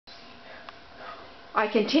I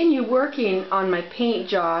continue working on my paint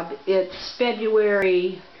job. It's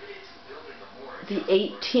February the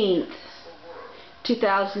 18th,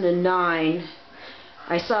 2009.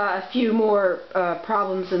 I saw a few more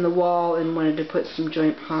problems in the wall and wanted to put some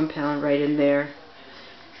joint compound right in there.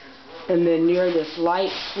 And then near this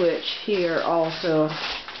light switch here also,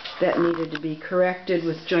 that needed to be corrected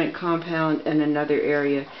with joint compound in another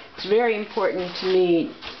area. It's very important to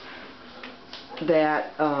me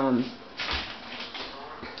that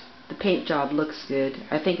the paint job looks good.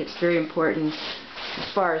 I think it's very important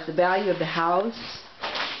as far as the value of the house.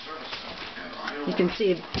 You can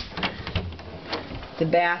see the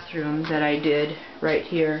bathroom that I did right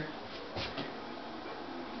here.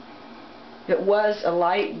 It was a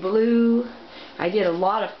light blue. I did a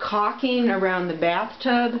lot of caulking around the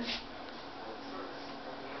bathtub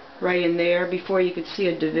right in there before you could see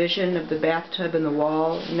a division of the bathtub and the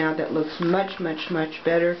wall. Now that looks much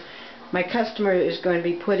better. My customer is going to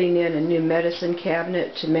be putting in a new medicine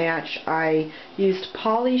cabinet to match. I used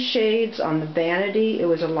poly shades on the vanity. It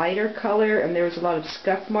was a lighter color and there was a lot of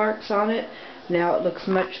scuff marks on it. Now it looks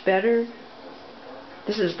much better.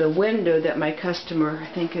 This is the window that my customer,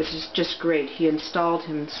 I think, is just great. He installed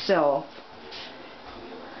himself.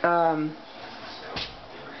 Let's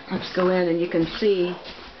go in and you can see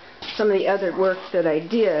some of the other work that I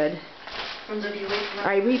did.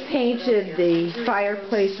 I repainted the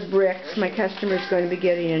fireplace bricks. My customer is going to be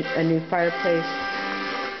getting a new fireplace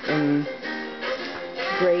and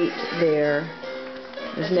grate there.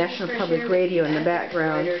 There's National Public Radio in the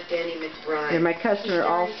background. And my customer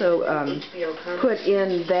also put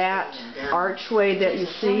in that archway that you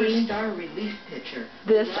see.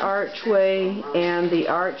 This archway and the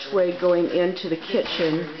archway going into the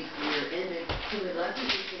kitchen.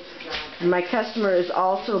 My customer is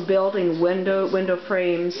also building window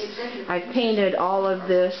frames. I've painted all of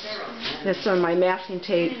this. That's on my masking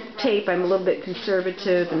tape. I'm a little bit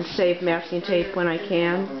conservative and save masking tape when I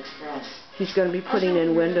can. He's going to be putting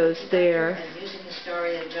in windows there.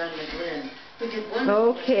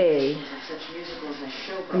 Okay.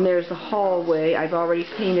 And there's the hallway. I've already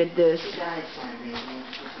painted this.